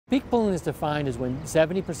Peak bloom is defined as when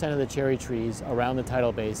 70% of the cherry trees around the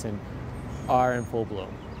tidal basin are in full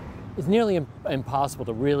bloom. It's nearly impossible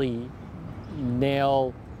to really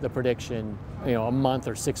nail the prediction, a month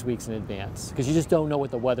or 6 weeks in advance, because you just don't know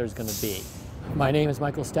what the weather is going to be. My name is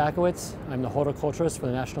Michael Stakowitz. I'm the horticulturist for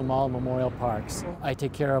the National Mall and Memorial Parks. I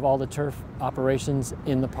take care of all the turf operations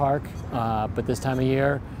in the park, but this time of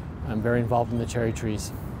year, I'm very involved in the cherry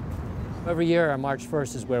trees. Every year on March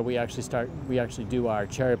 1st is where we actually do our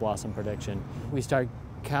cherry blossom prediction. We start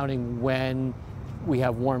counting when we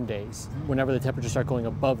have warm days, whenever the temperatures start going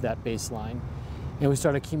above that baseline, and we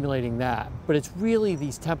start accumulating that. But it's really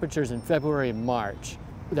these temperatures in February and March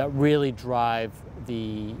that really drive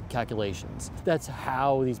the calculations. That's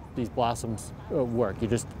how these blossoms work.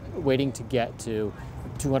 You're just waiting to get to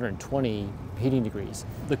 220 heating degrees.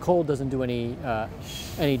 The cold doesn't do any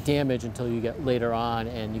damage until you get later on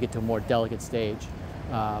and you get to a more delicate stage.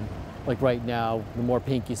 Like right now, the more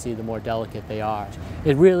pink you see, the more delicate they are.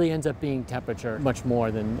 It really ends up being temperature much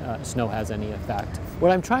more than snow has any effect.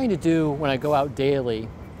 What I'm trying to do when I go out daily,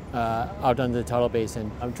 out under the tidal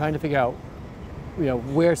basin, I'm trying to figure out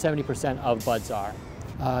where 70% of buds are.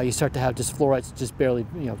 You start to have just florets just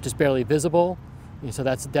barely visible. So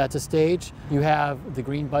that's a stage. You have the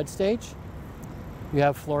green bud stage. You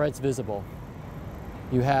have florets visible.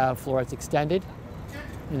 You have florets extended,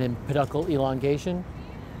 and then peduncle elongation,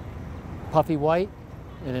 puffy white,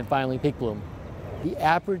 and then finally peak bloom. The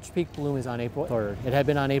average peak bloom is on April 3rd. It had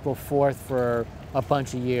been on April 4th for a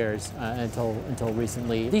bunch of years until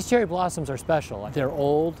recently. These cherry blossoms are special. They're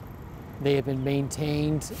old. They have been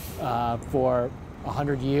maintained for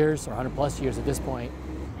 100 years or 100 plus years at this point.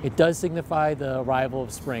 It does signify the arrival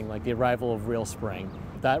of spring, like the arrival of real spring.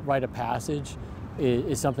 That rite of passage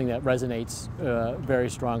is something that resonates very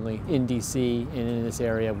strongly in DC and in this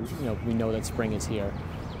area. We know that spring is here.